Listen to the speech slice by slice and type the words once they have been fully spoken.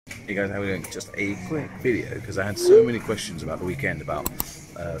Hey guys, how are we doing? Just a quick video because I had so many questions about the weekend about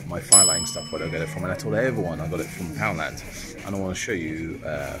my firelighting stuff, where I got it from, and I told everyone I got it from Poundland, and I want to show you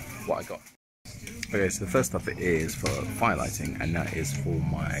what I got. Okay, so the first stuff it is for firelighting, and that is for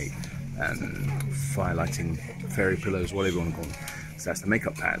my firelighting fairy pillows, whatever you want to call them. So that's the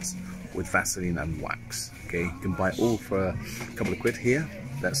makeup pads with Vaseline and wax. Okay, you can buy it all for a couple of quid here.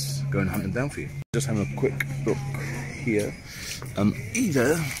 Let's go and hunt them down for you. Just having a quick look here.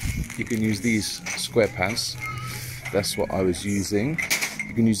 Either you can use these square pads. That's what I was using.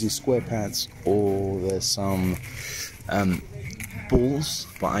 You can use these square pads, or there's some balls,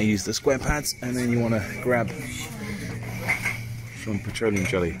 but I use the square pads. And then you want to grab some petroleum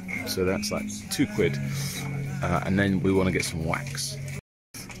jelly, so that's like 2 quid, and then we want to get some wax.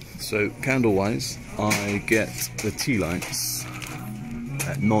 So candle wise, I get the tea lights,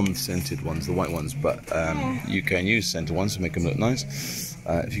 non-scented ones, the white ones, but you can use scented ones to make them look nice.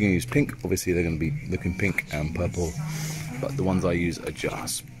 If you can use pink, obviously they're going to be looking pink and purple, but the ones I use are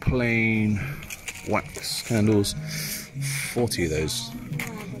just plain wax candles. 40 of those.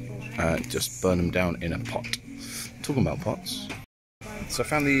 Just burn them down in a pot. Talking about pots, so I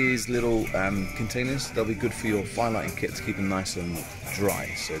found these little containers. They'll be good for your firelighting kit to keep them nice and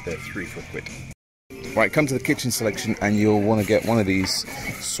dry, so they're 3 for a quid. Right, come to the kitchen selection and you'll want to get one of these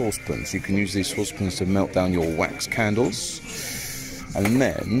saucepans. You can use these saucepans to melt down your wax candles. And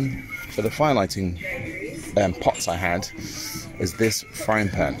then for the firelighting pots I had is this frying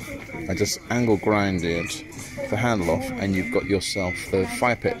pan. I just angle grinded the handle off and you've got yourself the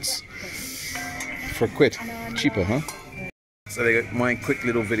fire pits for a quid. Cheaper, huh? So there you go, my quick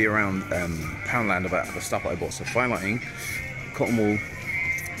little video around Poundland about the stuff I bought. So firelighting, cotton wool,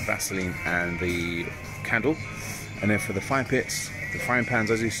 Vaseline and the candle, and then for the fire pits, the frying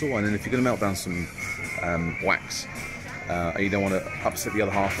pans as you saw, and then if you're going to melt down some wax, you don't want to upset the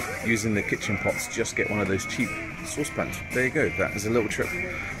other half using the kitchen pots, just get one of those cheap saucepans. There you go, that is a little trip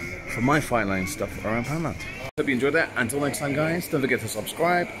for my firelighting stuff around Poundland. Hope you enjoyed that. Until next time guys, don't forget to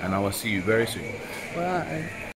subscribe and I will see you very soon. Bye.